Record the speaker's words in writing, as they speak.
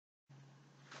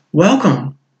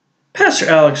Welcome, Pastor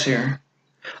Alex here.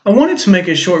 I wanted to make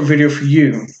a short video for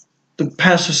you, the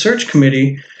Pastor Search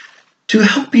Committee, to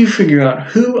help you figure out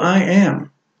who I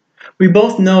am. We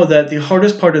both know that the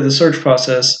hardest part of the search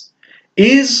process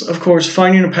is, of course,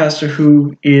 finding a pastor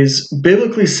who is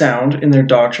biblically sound in their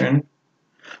doctrine,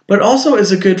 but also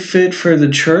is a good fit for the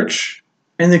church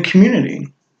and the community.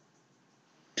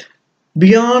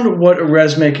 Beyond what a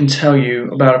resume can tell you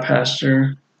about a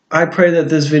pastor, I pray that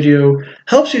this video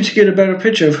helps you to get a better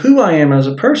picture of who I am as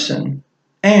a person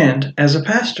and as a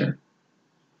pastor.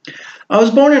 I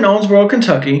was born in Owensboro,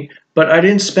 Kentucky, but I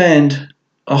didn't spend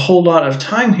a whole lot of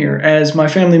time here as my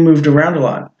family moved around a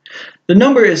lot. The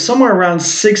number is somewhere around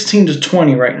 16 to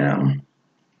 20 right now.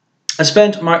 I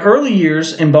spent my early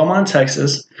years in Beaumont,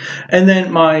 Texas, and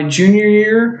then my junior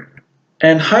year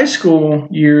and high school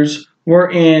years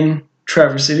were in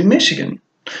Traverse City, Michigan.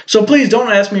 So please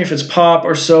don't ask me if it's pop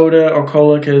or soda or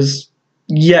cola, because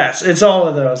yes, it's all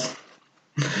of those.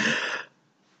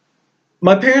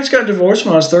 My parents got divorced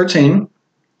when I was 13,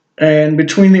 and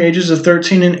between the ages of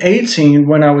 13 and 18,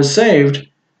 when I was saved,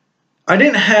 I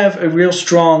didn't have a real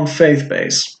strong faith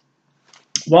base.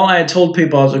 While I had told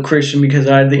people I was a Christian because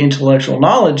I had the intellectual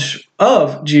knowledge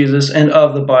of Jesus and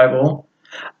of the Bible,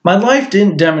 my life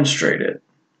didn't demonstrate it.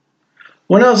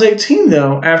 When I was 18,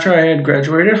 though, after I had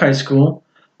graduated high school,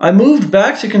 I moved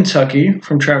back to Kentucky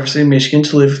from Traverse City, Michigan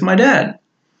to live with my dad.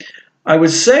 I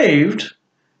was saved,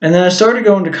 and then I started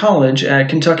going to college at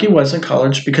Kentucky Wesleyan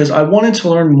College because I wanted to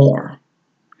learn more.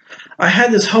 I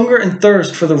had this hunger and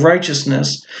thirst for the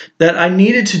righteousness that I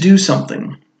needed to do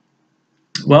something.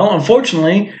 Well,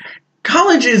 unfortunately,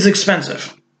 college is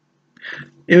expensive.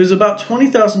 It was about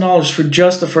 $20,000 for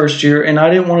just the first year, and I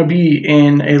didn't want to be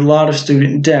in a lot of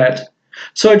student debt.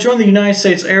 So I joined the United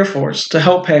States Air Force to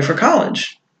help pay for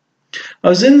college. I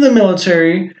was in the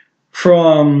military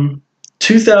from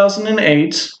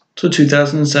 2008 to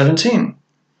 2017.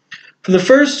 For the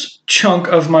first chunk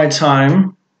of my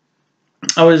time,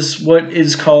 I was what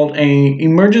is called an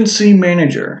emergency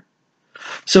manager.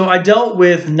 So I dealt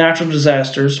with natural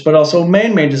disasters, but also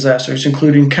man-made disasters,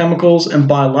 including chemicals and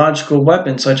biological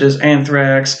weapons such as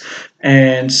anthrax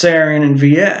and sarin and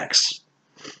VX.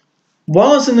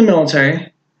 While I was in the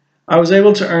military, I was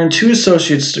able to earn 2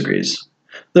 associate's degrees.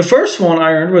 The first one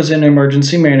I earned was in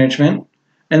emergency management,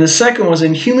 and the second was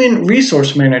in human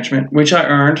resource management, which I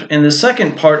earned in the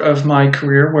second part of my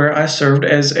career where I served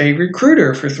as a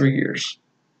recruiter for 3 years.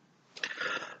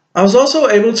 I was also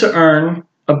able to earn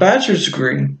a bachelor's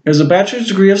degree. It was a bachelor's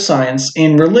degree of science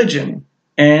in religion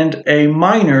and a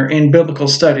minor in biblical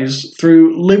studies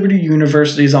through Liberty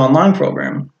University's online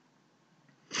program.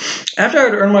 After I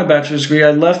had earned my bachelor's degree,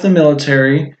 I left the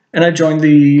military and I joined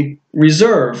the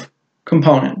reserve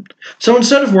component. So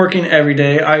instead of working every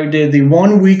day, I did the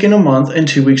 1 week in a month and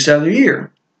 2 weeks out of the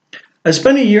year. I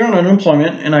spent a year on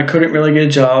unemployment and I couldn't really get a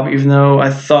job, even though I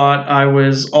thought I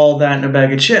was all that in a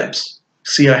bag of chips.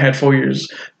 See, I had 4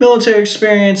 years military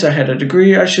experience, I had a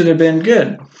degree, I should have been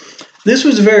good. This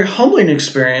was a very humbling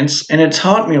experience and it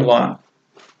taught me a lot.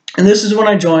 And this is when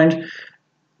I joined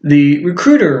the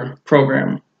recruiter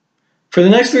program. For the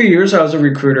next 3 years, I was a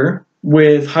recruiter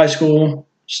with high school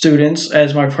students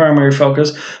as my primary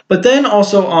focus, but then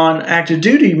also on active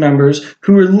duty members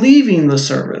who were leaving the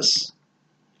service.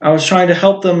 I was trying to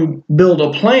help them build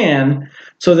a plan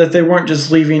so that they weren't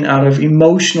just leaving out of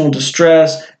emotional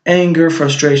distress, anger,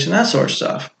 frustration, that sort of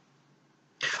stuff.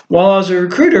 While I was a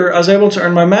recruiter, I was able to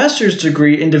earn my master's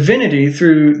degree in divinity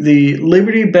through the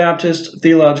Liberty Baptist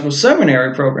Theological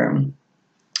Seminary program.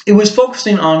 It was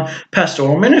focusing on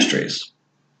pastoral ministries.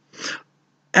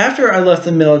 After I left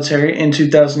the military in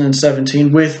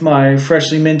 2017 with my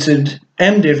freshly minted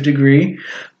MDiv degree,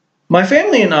 my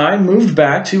family and I moved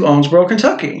back to Owensboro,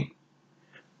 Kentucky.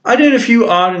 I did a few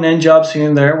odd and end jobs here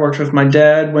and there, worked with my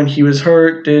dad when he was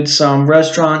hurt, did some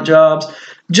restaurant jobs,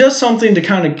 just something to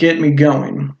kind of get me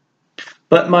going.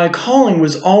 But my calling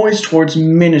was always towards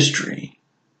ministry.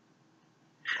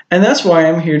 And that's why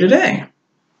I'm here today,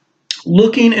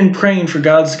 looking and praying for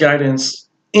God's guidance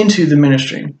into the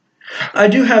ministry. I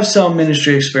do have some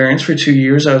ministry experience. For 2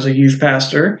 years, I was a youth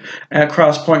pastor at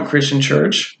Cross Point Christian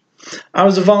Church. I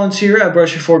was a volunteer at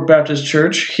Brushy Fork Baptist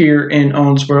Church here in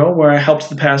Owensboro, where I helped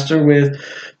the pastor with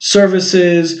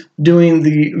services, doing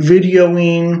the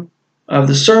videoing of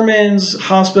the sermons,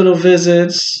 hospital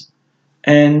visits,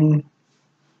 and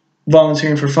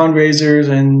volunteering for fundraisers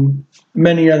and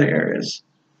many other areas.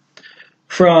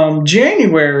 From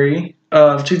January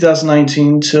of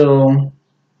 2019 till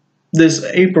this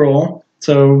April,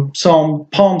 so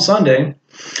Palm Sunday,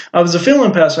 I was a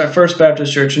fill-in pastor at First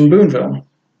Baptist Church in Boonville.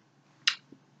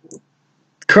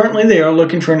 Currently, they are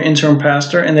looking for an interim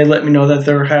pastor, and they let me know that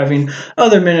they're having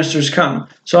other ministers come,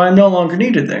 so I'm no longer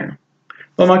needed there.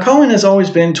 But my calling has always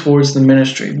been towards the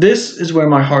ministry. This is where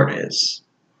my heart is.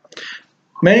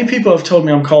 Many people have told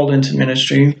me I'm called into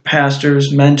ministry,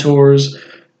 pastors, mentors,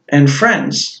 and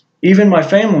friends. Even my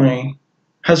family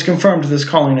has confirmed this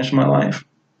calling into my life.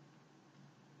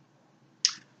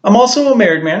 I'm also a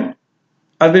married man.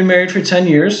 I've been married for 10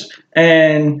 years,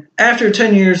 and after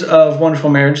 10 years of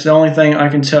wonderful marriage, the only thing I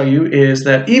can tell you is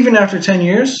that even after 10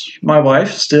 years, my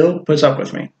wife still puts up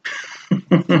with me.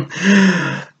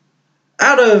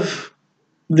 Out of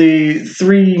the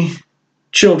 3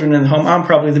 children in the home, I'm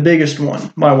probably the biggest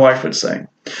one, my wife would say.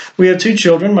 We have 2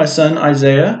 children, my son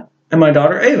Isaiah and my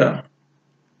daughter Ava.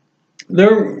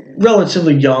 They're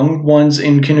relatively young. One's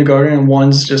in kindergarten and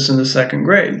one's just in the 2nd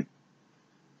grade.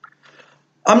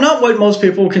 I'm not what most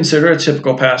people consider a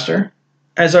typical pastor,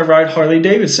 as I ride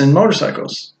Harley-Davidson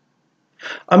motorcycles.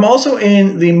 I'm also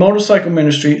in the motorcycle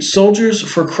ministry Soldiers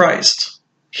for Christ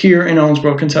here in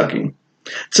Owensboro, Kentucky.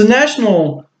 It's a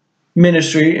national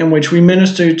ministry in which we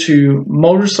minister to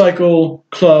motorcycle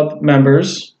club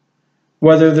members,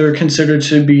 whether they're considered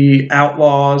to be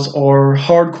outlaws or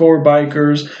hardcore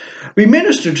bikers. We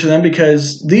minister to them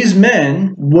because these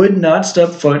men would not step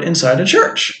foot inside a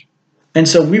church. And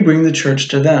so we bring the church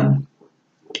to them.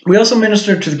 We also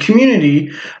minister to the community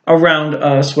around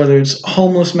us, whether it's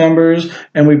homeless members,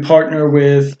 and we partner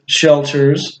with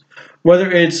shelters, whether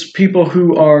it's people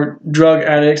who are drug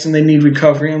addicts and they need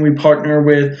recovery, and we partner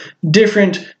with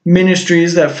different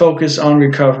ministries that focus on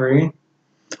recovery,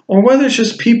 or whether it's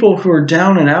just people who are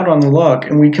down and out on the luck,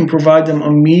 and we can provide them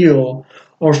a meal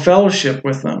or fellowship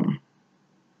with them.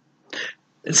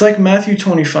 It's like Matthew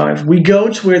 25. We go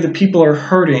to where the people are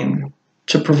hurting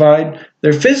to provide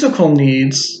their physical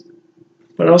needs,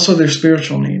 but also their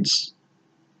spiritual needs.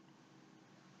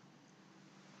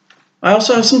 I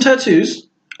also have some tattoos.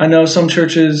 I know some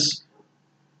churches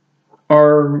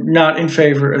are not in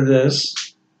favor of this,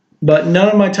 but none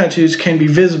of my tattoos can be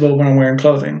visible when I'm wearing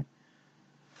clothing.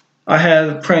 I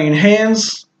have praying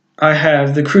hands, I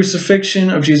have the crucifixion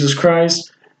of Jesus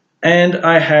Christ, and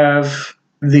I have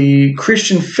the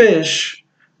Christian fish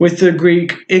with the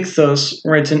Greek ichthos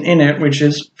written in it, which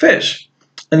is fish.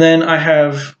 And then I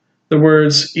have the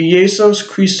words Iesos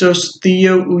Christos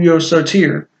Theo Uios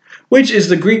Sotir, which is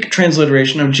the Greek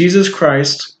transliteration of Jesus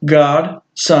Christ, God,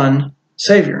 Son,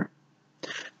 Savior.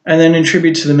 And then in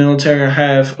tribute to the military, I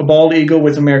have a bald eagle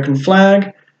with American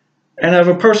flag, and I have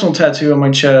a personal tattoo on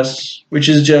my chest, which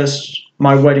is just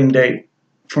my wedding date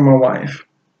for my wife.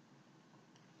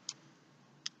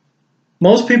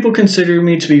 Most people consider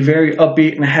me to be very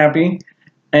upbeat and happy,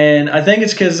 and I think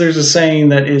it's because there's a saying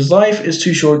that is life is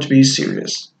too short to be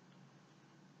serious.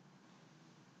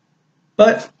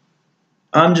 But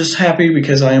I'm just happy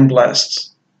because I am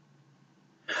blessed.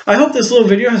 I hope this little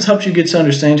video has helped you get to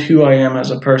understand who I am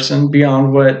as a person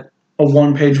beyond what a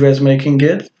one-page resume can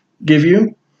give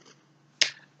you.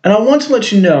 And I want to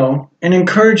let you know and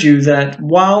encourage you that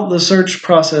while the search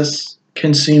process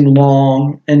can seem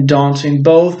long and daunting,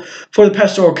 both for the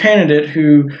pastoral candidate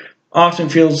who often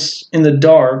feels in the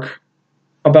dark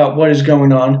about what is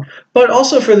going on, but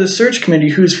also for the search committee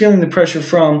who is feeling the pressure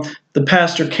from the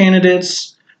pastor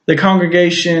candidates, the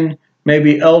congregation,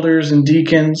 maybe elders and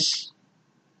deacons.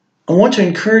 I want to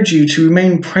encourage you to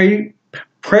remain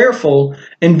prayerful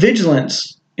and vigilant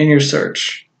in your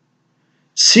search.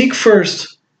 Seek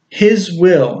first His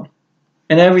will,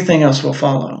 and everything else will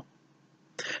follow.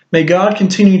 May God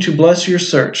continue to bless your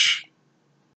search